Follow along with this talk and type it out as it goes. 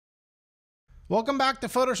Welcome back to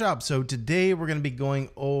Photoshop. So today we're going to be going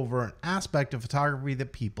over an aspect of photography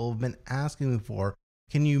that people have been asking me for.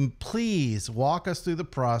 Can you please walk us through the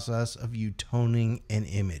process of you toning an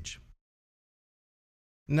image?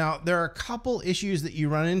 Now, there are a couple issues that you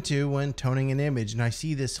run into when toning an image, and I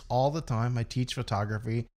see this all the time. I teach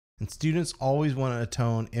photography, and students always want to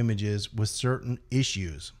tone images with certain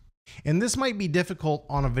issues. And this might be difficult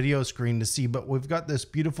on a video screen to see, but we've got this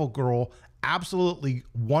beautiful girl, absolutely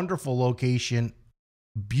wonderful location,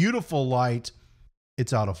 beautiful light.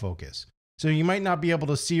 It's out of focus. So you might not be able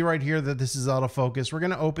to see right here that this is out of focus. We're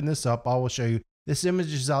going to open this up. I will show you this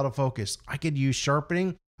image is out of focus. I could use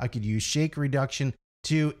sharpening. I could use shake reduction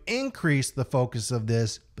to increase the focus of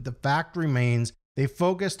this, but the fact remains they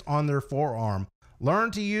focused on their forearm.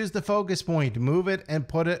 Learn to use the focus point, move it and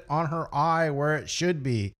put it on her eye where it should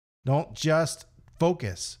be. Don't just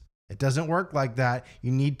focus. It doesn't work like that.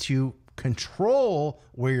 You need to control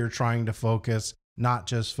where you're trying to focus, not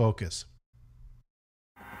just focus.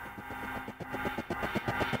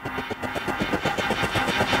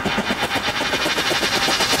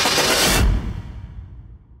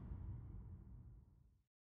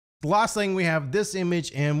 The last thing, we have this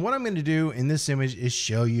image, and what I'm going to do in this image is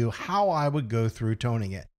show you how I would go through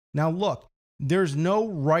toning it. Now look, there's no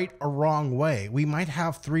right or wrong way. We might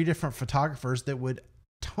have 3 different photographers that would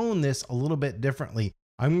tone this a little bit differently.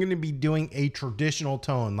 I'm going to be doing a traditional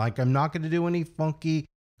tone. Like, I'm not going to do any funky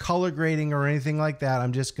color grading or anything like that.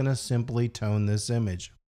 I'm just going to simply tone this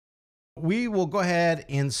image. We will go ahead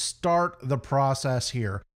and start the process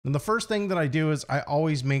here. And the first thing that I do is I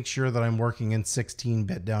always make sure that I'm working in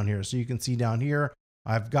 16-bit down here. So you can see down here,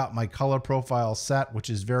 I've got my color profile set,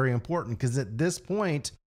 which is very important because at this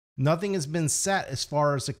point, nothing has been set as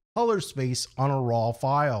far as the color space on a raw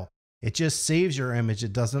file. It just saves your image.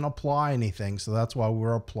 It doesn't apply anything. So that's why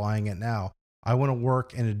we're applying it now. I want to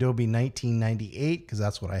work in Adobe 1998 because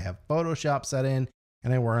that's what I have Photoshop set in,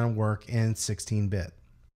 and I want to work in 16-bit.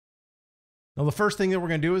 Now, the first thing that we're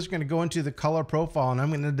going to do is we're going to go into the color profile, and I'm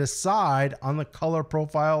going to decide on the color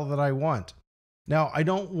profile that I want. Now, I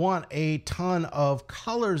don't want a ton of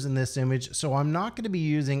colors in this image, so I'm not going to be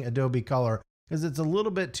using Adobe Color because it's a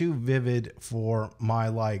little bit too vivid for my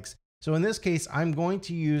likes. So in this case, I'm going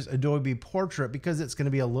to use Adobe Portrait because it's going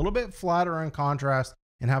to be a little bit flatter in contrast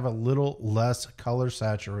and have a little less color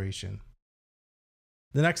saturation.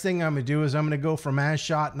 The next thing I'm going to do is I'm going to go from as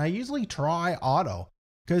shot, and I usually try auto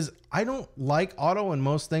because I don't like auto in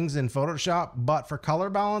most things in Photoshop, but for color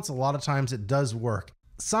balance, a lot of times it does work.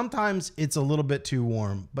 Sometimes it's a little bit too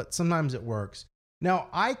warm, but sometimes it works. Now,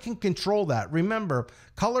 I can control that. Remember,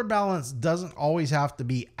 color balance doesn't always have to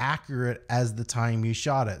be accurate as the time you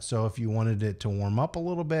shot it. So if you wanted it to warm up a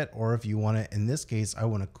little bit, or if you want it, in this case, I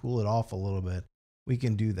want to cool it off a little bit, we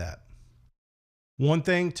can do that. One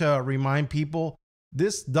thing to remind people,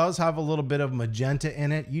 this does have a little bit of magenta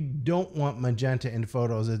in it. You don't want magenta in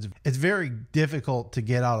photos. It's very difficult to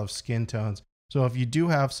get out of skin tones. So if you do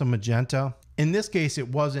have some magenta, in this case, it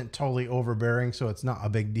wasn't totally overbearing, so it's not a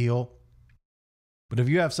big deal. But if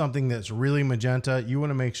you have something that's really magenta, you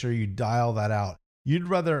want to make sure you dial that out. You'd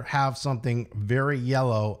rather have something very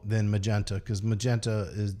yellow than magenta because magenta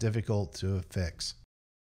is difficult to fix.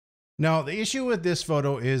 Now, the issue with this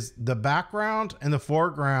photo is the background and the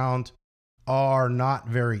foreground are not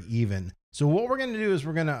very even. So what we're going to do is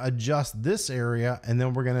we're going to adjust this area, and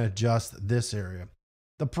then we're going to adjust this area.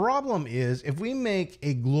 The problem is if we make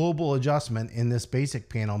a global adjustment in this basic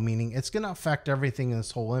panel, meaning it's going to affect everything in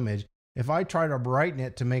this whole image. If I try to brighten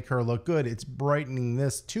it to make her look good, it's brightening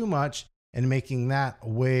this too much and making that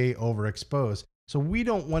way overexposed. So we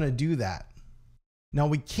don't want to do that. Now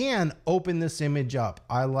we can open this image up.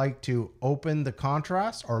 I like to open the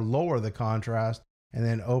contrast or lower the contrast and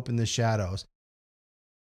then open the shadows.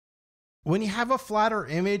 When you have a flatter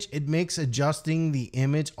image, it makes adjusting the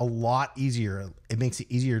image a lot easier. It makes it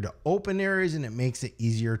easier to open areas and it makes it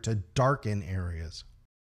easier to darken areas.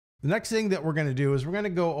 The next thing that we're going to do is we're going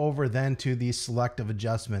to go over then to the selective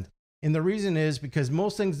adjustment. And the reason is because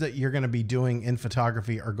most things that you're going to be doing in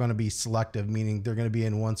photography are going to be selective, meaning they're going to be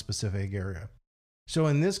in one specific area. So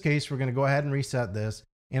in this case, we're going to go ahead and reset this,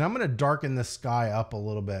 and I'm going to darken the sky up a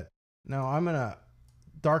little bit. Now I'm going to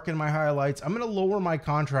darken my highlights. I'm going to lower my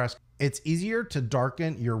contrast. It's easier to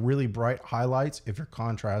darken your really bright highlights if your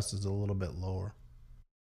contrast is a little bit lower.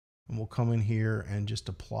 And we'll come in here and just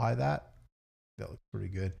apply that. That looks pretty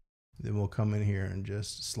good. Then we'll come in here and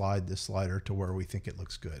just slide the slider to where we think it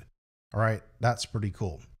looks good. All right, that's pretty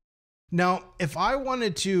cool. Now, if I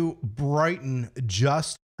wanted to brighten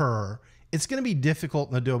just her, it's going to be difficult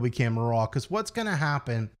in Adobe Camera Raw because what's going to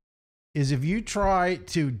happen is if you try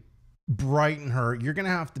to brighten her, you're going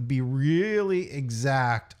to have to be really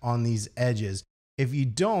exact on these edges. If you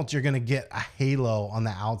don't, you're going to get a halo on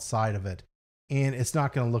the outside of it, and it's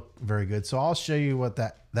not going to look very good. So I'll show you what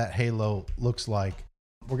that halo looks like.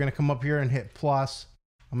 We're going to come up here and hit plus.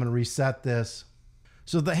 I'm going to reset this.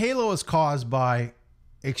 So the halo is caused by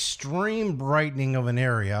extreme brightening of an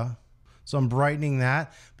area. So I'm brightening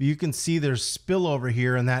that, but you can see there's spillover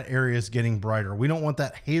here and that area is getting brighter. We don't want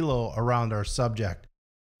that halo around our subject.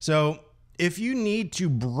 So if you need to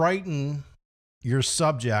brighten your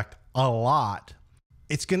subject a lot,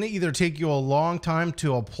 it's going to either take you a long time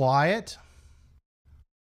to apply it,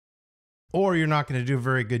 or you're not going to do a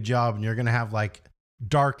very good job and you're going to have like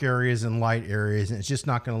dark areas and light areas, and it's just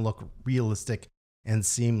not going to look realistic and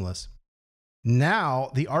seamless.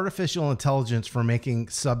 Now, the artificial intelligence for making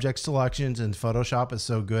subject selections in Photoshop is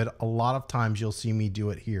so good. A lot of times you'll see me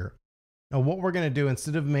do it here. Now, what we're going to do,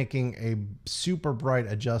 instead of making a super bright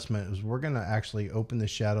adjustment, is we're going to actually open the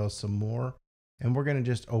shadows some more, and we're going to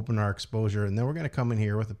just open our exposure, and then we're going to come in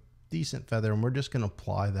here with a decent feather, and we're just going to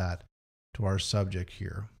apply that to our subject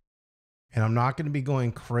here. And I'm not going to be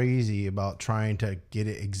going crazy about trying to get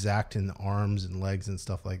it exact in the arms and legs and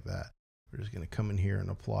stuff like that. We're just going to come in here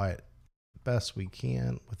and apply it best we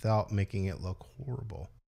can without making it look horrible.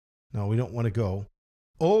 Now, we don't want to go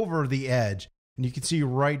over the edge. And you can see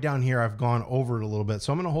right down here, I've gone over it a little bit.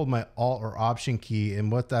 So I'm going to hold my Alt or Option key,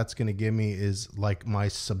 and what that's going to give me is like my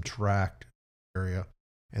subtract area.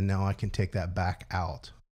 And now I can take that back out.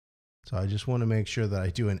 So I just want to make sure that I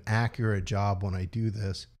do an accurate job when I do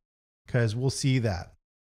this, because we'll see that.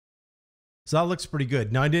 So that looks pretty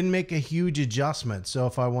good. Now, I didn't make a huge adjustment. So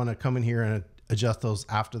if I want to come in here and adjust those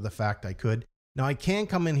after the fact, I could. Now I can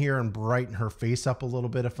come in here and brighten her face up a little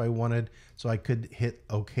bit if I wanted. So I could hit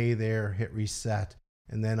OK there, hit reset,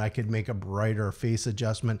 and then I could make a brighter face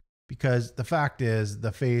adjustment, because the fact is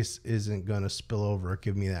the face isn't going to spill over or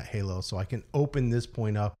give me that halo. So I can open this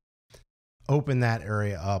point up, open that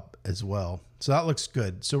area up as well. So that looks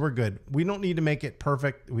good. So we're good. We don't need to make it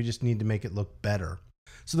perfect. We just need to make it look better.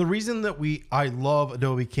 So the reason that I love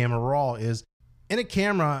Adobe Camera Raw is, in a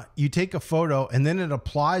camera, you take a photo and then it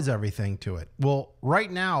applies everything to it. Well,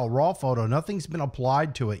 right now, raw photo, nothing's been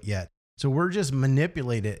applied to it yet. So we're just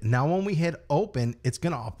manipulating it. Now, when we hit open, it's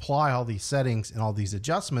going to apply all these settings and all these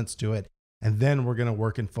adjustments to it. And then we're going to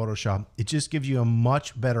work in Photoshop. It just gives you a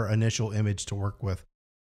much better initial image to work with.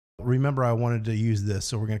 Remember, I wanted to use this.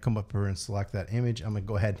 So we're going to come up here and select that image. I'm going to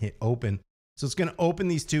go ahead and hit open. So it's going to open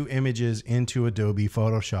these two images into Adobe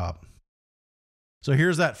Photoshop. So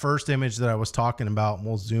here's that first image that I was talking about, and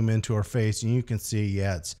we'll zoom into her face, and you can see,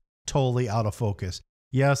 yeah, it's totally out of focus.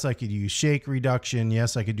 Yes, I could use shake reduction.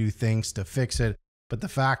 Yes, I could do things to fix it. But the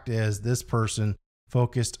fact is, this person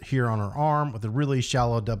focused here on her arm with a really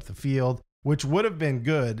shallow depth of field, which would have been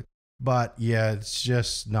good, but yeah, it's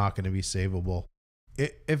just not going to be savable.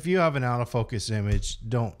 If you have an out of focus image,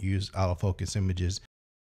 don't use out of focus images.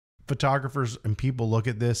 Photographers and people look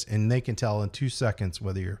at this and they can tell in 2 seconds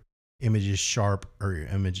whether your image is sharp or your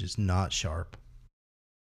image is not sharp.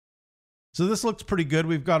 So this looks pretty good.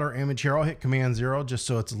 We've got our image here. I'll hit Command 0 just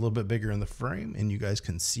so it's a little bit bigger in the frame and you guys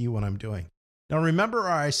can see what I'm doing. Now remember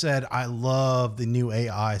I said I love the new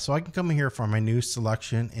AI. So I can come here for my new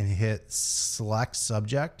selection and hit Select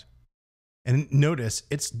Subject. And notice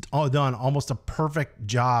it's all done almost a perfect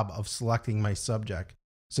job of selecting my subject.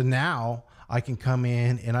 So now I can come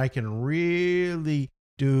in and I can really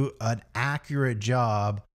do an accurate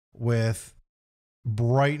job with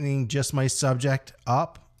brightening just my subject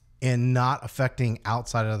up and not affecting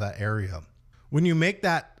outside of that area. When you make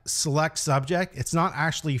that select subject, it's not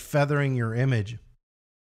actually feathering your image.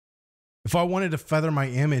 If I wanted to feather my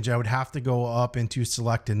image, I would have to go up into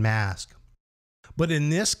select and mask. But in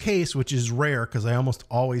this case, which is rare because I almost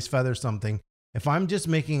always feather something, if I'm just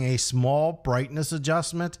making a small brightness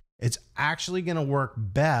adjustment, it's actually going to work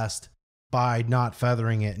best by not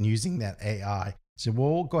feathering it and using that AI. So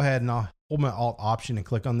we'll go ahead and I'll hold my Alt Option and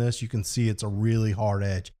click on this. You can see it's a really hard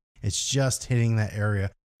edge. It's just hitting that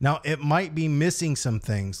area. Now it might be missing some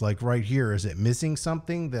things, like right here. Is it missing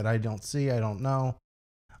something that I don't see? I don't know.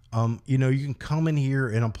 You know, you can come in here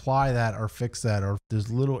and apply that or fix that, or if there's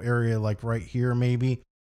a little area like right here maybe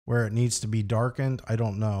where it needs to be darkened. I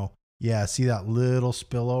don't know. Yeah, see that little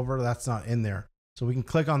spillover? That's not in there. So we can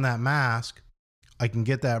click on that mask. I can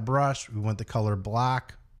get that brush. We want the color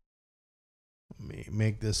black. Let me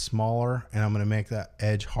make this smaller, and I'm going to make that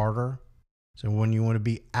edge harder. So when you want to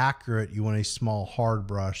be accurate, you want a small hard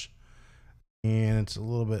brush, and it's a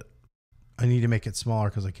little bit, I need to make it smaller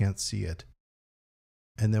because I can't see it.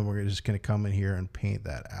 And then we're just going to come in here and paint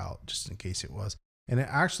that out just in case it was. And it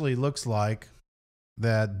actually looks like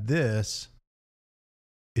that this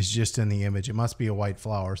is just in the image. It must be a white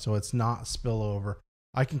flower, so it's not spillover.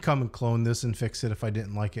 I can come and clone this and fix it if I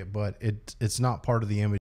didn't like it, but it's not part of the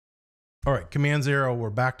image. All right, Command 0, we're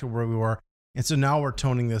back to where we were. And so now we're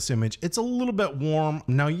toning this image. It's a little bit warm.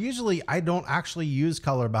 Now, usually I don't actually use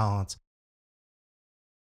color balance.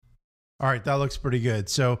 All right, that looks pretty good.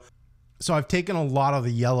 So I've taken a lot of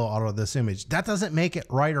the yellow out of this image. That doesn't make it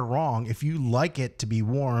right or wrong. If you like it to be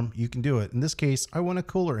warm, you can do it. In this case, I want a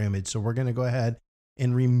cooler image. So we're gonna go ahead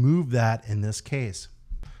and remove that in this case.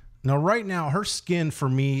 Now, right now, her skin for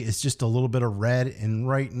me is just a little bit of red, and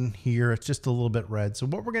right in here, it's just a little bit red. So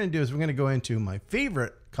what we're gonna do is we're gonna go into my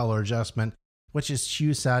favorite color adjustment, which is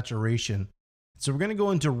hue saturation. So we're gonna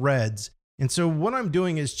go into reds. And so what I'm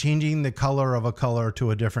doing is changing the color of a color to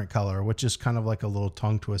a different color, which is kind of like a little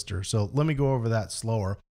tongue twister. So let me go over that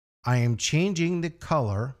slower. I am changing the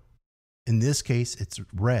color. In this case, it's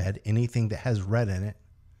red, anything that has red in it,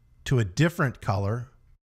 to a different color,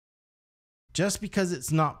 just because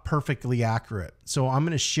it's not perfectly accurate. So I'm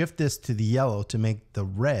going to shift this to the yellow to make the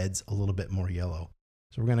reds a little bit more yellow.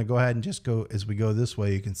 So we're going to go ahead and just go, as we go this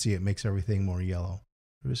way, you can see it makes everything more yellow.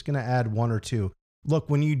 We're just going to add 1 or 2.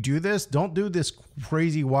 Look, when you do this, don't do this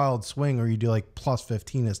crazy wild swing or you do like plus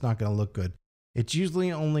 15, it's not going to look good. It's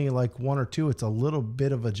usually only like 1 or 2. It's a little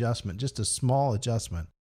bit of adjustment, just a small adjustment.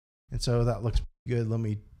 And so that looks good. Let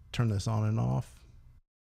me turn this on and off.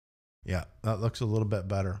 Yeah, that looks a little bit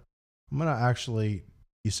better. I'm going to actually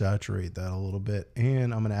desaturate that a little bit,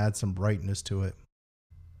 and I'm going to add some brightness to it.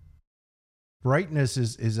 Brightness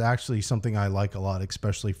is actually something I like a lot,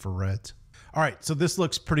 especially for reds. All right, so this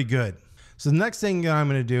looks pretty good. So the next thing that I'm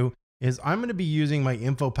going to do is I'm going to be using my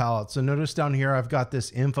info palette. So notice down here, I've got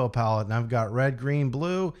this info palette and I've got red, green,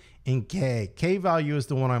 blue, and K. K value is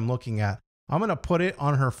the one I'm looking at. I'm going to put it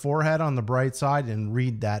on her forehead on the bright side and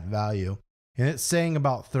read that value. And it's saying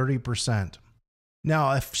about 30%.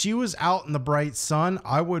 Now, if she was out in the bright sun,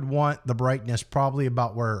 I would want the brightness probably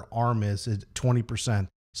about where her arm is at 20%.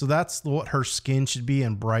 So that's what her skin should be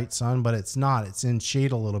in bright sun, but it's not. It's in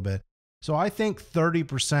shade a little bit. So I think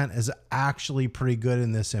 30% is actually pretty good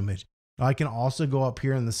in this image. Now I can also go up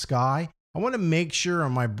here in the sky. I want to make sure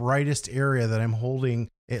on my brightest area that I'm holding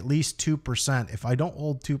at least 2%. If I don't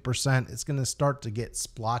hold 2%, it's going to start to get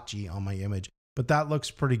splotchy on my image, but that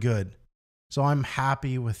looks pretty good. So I'm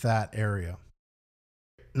happy with that area.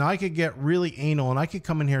 Now I could get really anal and I could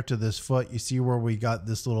come in here to this foot. You see where we got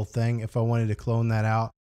this little thing. If I wanted to clone that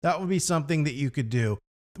out, that would be something that you could do.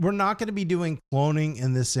 We're not going to be doing cloning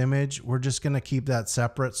in this image. We're just going to keep that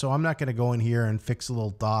separate. So I'm not going to go in here and fix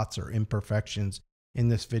little dots or imperfections in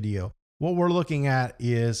this video. What we're looking at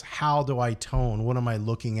is how do I tone? What am I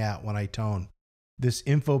looking at when I tone? This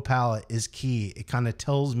info palette is key. It kind of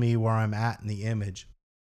tells me where I'm at in the image.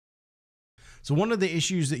 So one of the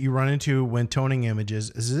issues that you run into when toning images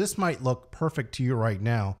is this might look perfect to you right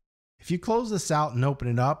now. If you close this out and open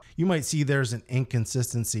it up, you might see there's an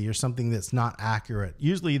inconsistency or something that's not accurate.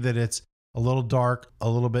 Usually that it's a little dark, a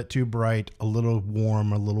little bit too bright, a little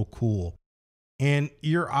warm, a little cool. And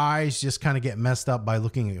your eyes just kind of get messed up by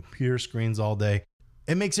looking at computer screens all day.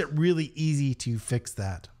 It makes it really easy to fix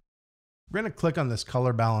that. We're going to click on this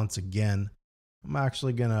color balance again. I'm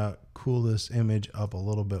actually going to cool this image up a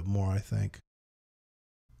little bit more, I think.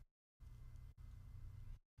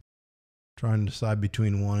 Trying to decide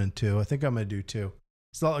between 1 and 2. I think I'm going to do 2.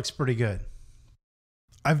 So that looks pretty good.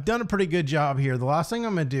 I've done a pretty good job here. The last thing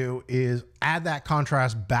I'm going to do is add that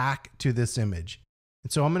contrast back to this image.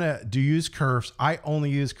 And so I'm going to use curves. I only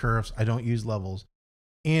use curves. I don't use levels.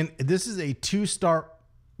 And this is a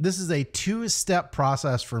two-step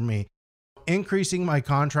process for me. Increasing my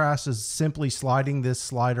contrast is simply sliding this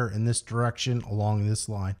slider in this direction along this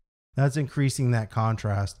line. That's increasing that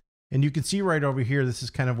contrast. And you can see right over here, this is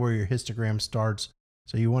kind of where your histogram starts.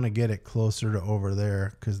 So you want to get it closer to over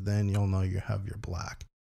there because then you'll know you have your black.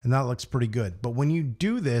 And that looks pretty good. But when you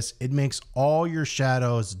do this, it makes all your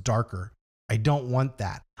shadows darker. I don't want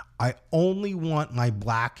that. I only want my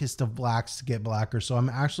blackest of blacks to get blacker. So I'm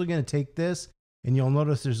actually going to take this and you'll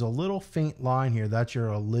notice there's a little faint line here. That's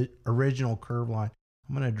your original curve line.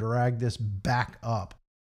 I'm going to drag this back up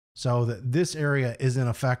so that this area isn't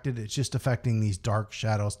affected. It's just affecting these dark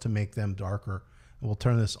shadows to make them darker. And we'll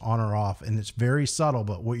turn this on or off, and it's very subtle,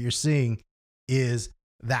 but what you're seeing is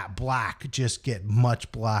that black just get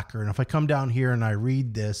much blacker. And if I come down here and I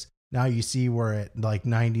read this, now you see we're at like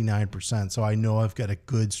 99%. So I know I've got a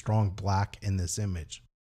good strong black in this image.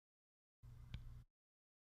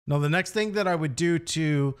 Now the next thing that I would do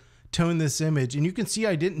to tone this image, and you can see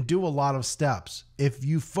I didn't do a lot of steps. If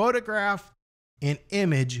you photograph an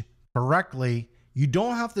image correctly, you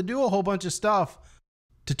don't have to do a whole bunch of stuff.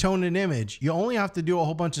 to tone an image. You only have to do a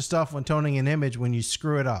whole bunch of stuff when toning an image when you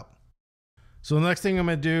screw it up. So the next thing I'm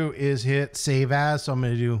going to do is hit Save As. So I'm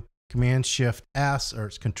going to do Command Shift S, or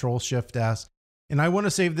it's Control Shift S. And I want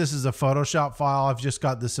to save this as a Photoshop file. I've just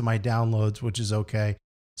got this in my downloads, which is okay.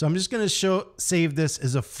 So I'm just going to save this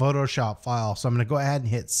as a Photoshop file. So I'm going to go ahead and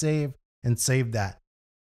hit Save and save that.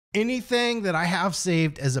 Anything that I have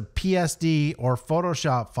saved as a PSD or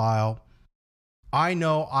Photoshop file, I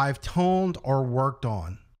know I've toned or worked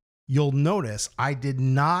on. You'll notice I did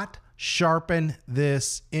not sharpen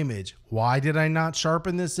this image. Why did I not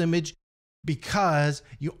sharpen this image? Because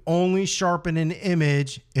you only sharpen an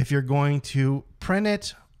image if you're going to print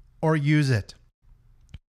it or use it.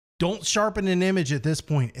 Don't sharpen an image at this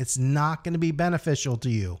point. It's not going to be beneficial to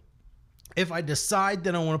you. If I decide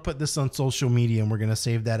that I want to put this on social media, and we're going to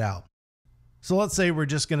save that out. So let's say we're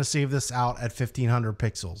just going to save this out at 1500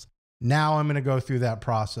 pixels. Now I'm going to go through that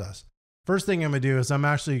process. First thing I'm going to do is I'm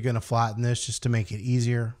actually going to flatten this just to make it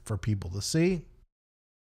easier for people to see.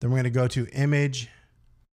 Then we're going to go to Image,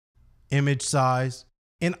 Image Size.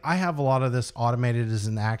 And I have a lot of this automated as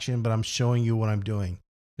an action, but I'm showing you what I'm doing.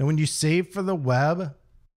 Now, when you save for the web,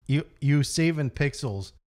 you save in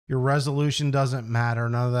pixels. Your resolution doesn't matter.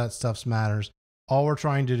 None of that stuff matters. All we're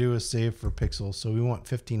trying to do is save for pixels. So we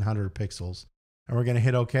want 1500 pixels. And we're going to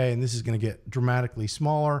hit OK. And this is going to get dramatically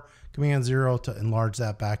smaller. Command 0 to enlarge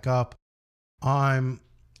that back up. I'm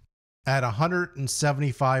at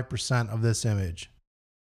 175% of this image.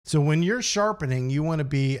 So when you're sharpening, you want to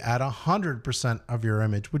be at 100% of your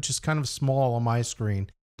image, which is kind of small on my screen.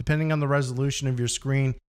 Depending on the resolution of your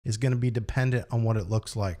screen is going to be dependent on what it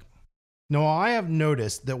looks like. Now, I have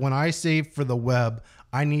noticed that when I save for the web,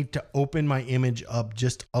 I need to open my image up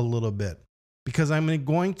just a little bit because I'm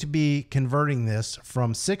going to be converting this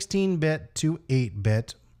from 16-bit to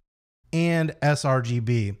 8-bit and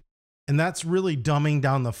sRGB. And that's really dumbing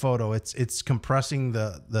down the photo. It's compressing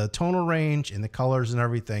the tonal range and the colors and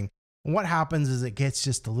everything. And what happens is it gets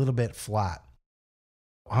just a little bit flat.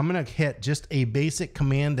 I'm going to hit just a basic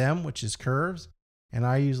Command M, which is curves. And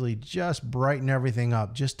I usually just brighten everything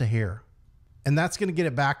up just a hair. And that's going to get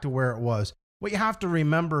it back to where it was. What you have to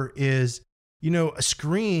remember is, a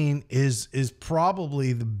screen is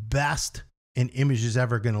probably the best an image is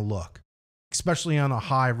ever going to look, especially on a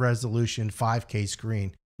high resolution 5K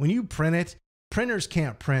screen. When you print it, printers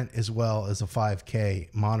can't print as well as a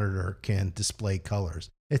 5K monitor can display colors.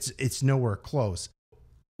 It's nowhere close.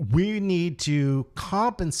 We need to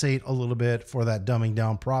compensate a little bit for that dumbing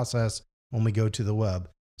down process when we go to the web.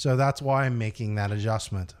 So that's why I'm making that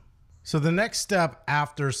adjustment. So the next step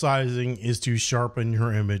after sizing is to sharpen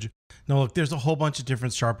your image. Now look, there's a whole bunch of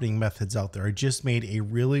different sharpening methods out there. I just made a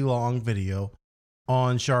really long video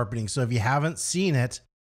on sharpening. So if you haven't seen it,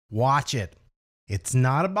 watch it. It's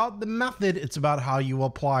not about the method, it's about how you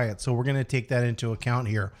apply it. So we're going to take that into account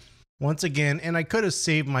here. Once again, and I could have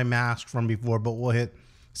saved my mask from before, but we'll hit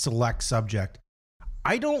Select Subject.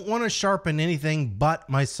 I don't want to sharpen anything but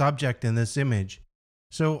my subject in this image.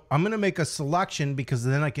 So I'm going to make a selection because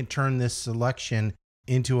then I can turn this selection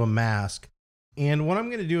into a mask. And what I'm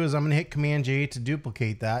going to do is I'm going to hit Command J to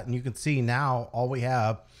duplicate that. And you can see now all we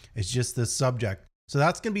have is just this subject. So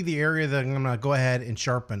that's going to be the area that I'm going to go ahead and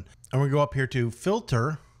sharpen. And we go up here to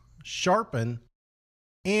Filter, Sharpen.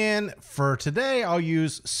 And for today, I'll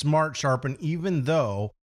use Smart Sharpen, even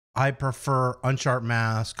though I prefer unsharp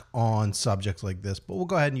mask on subjects like this. But we'll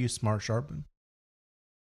go ahead and use Smart Sharpen.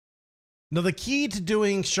 Now, the key to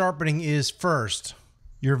doing sharpening is first,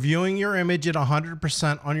 you're viewing your image at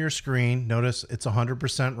 100% on your screen. Notice it's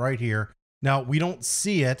 100% right here. Now, we don't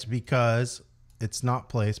see it because it's not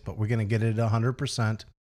placed, but we're going to get it at 100%.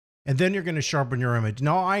 And then you're going to sharpen your image.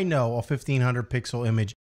 Now, I know a 1500 pixel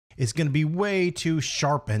image is going to be way too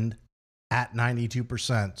sharpened at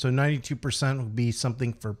 92%. So 92% would be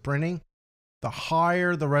something for printing. The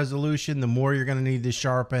higher the resolution, the more you're going to need to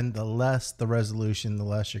sharpen. The less the resolution, the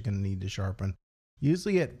less you're going to need to sharpen.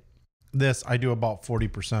 Usually at this, I do about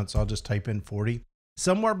 40%, so I'll just type in 40.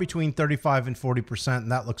 Somewhere between 35 and 40%,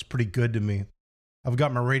 and that looks pretty good to me. I've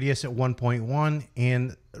got my radius at 1.1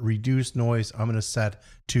 and reduced noise, I'm going to set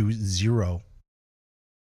to 0.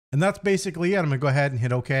 And that's basically it. I'm going to go ahead and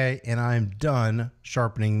hit OK, and I'm done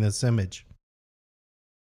sharpening this image.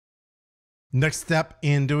 Next step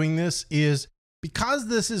in doing this is, because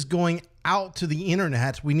this is going out to the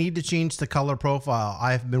internet, we need to change the color profile.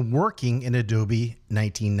 I've been working in Adobe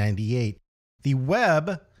 1998. The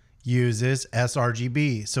web uses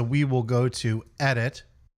sRGB. So we will go to Edit,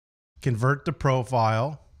 Convert to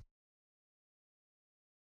Profile,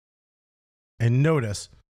 and notice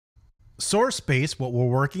source space, what we're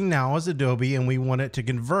working now is Adobe, and we want it to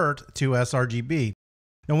convert to sRGB.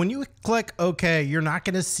 Now, when you click OK, you're not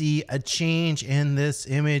going to see a change in this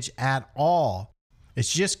image at all.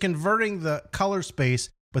 It's just converting the color space,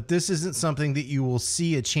 but this isn't something that you will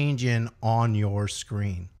see a change in on your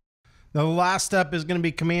screen. Now, the last step is going to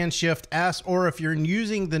be Command-Shift-S, or if you're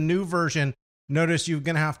using the new version, notice you're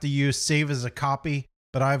going to have to use Save as a Copy,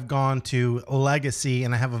 but I've gone to Legacy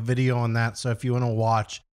and I have a video on that. So if you want to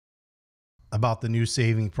watch about the new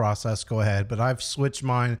saving process, go ahead. But I've switched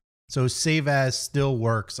mine. So Save As still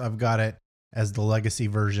works. I've got it as the Legacy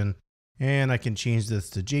version. And I can change this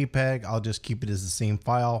to JPEG. I'll just keep it as the same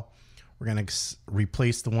file. We're going to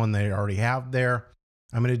replace the one that I already have there.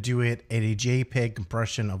 I'm going to do it at a JPEG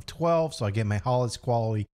compression of 12, so I get my highest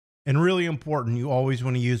quality. And really important, you always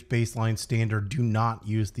want to use baseline standard. Do not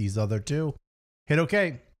use these other two. Hit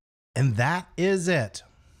OK. And that is it.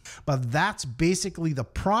 But that's basically the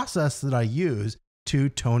process that I use to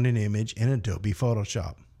tone an image in Adobe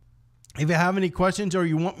Photoshop. If you have any questions or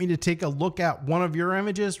you want me to take a look at one of your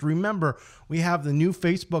images, remember, we have the new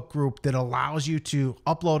Facebook group that allows you to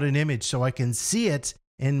upload an image so I can see it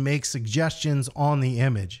and make suggestions on the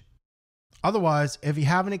image. Otherwise, if you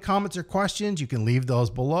have any comments or questions, you can leave those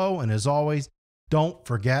below. And as always, don't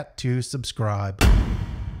forget to subscribe.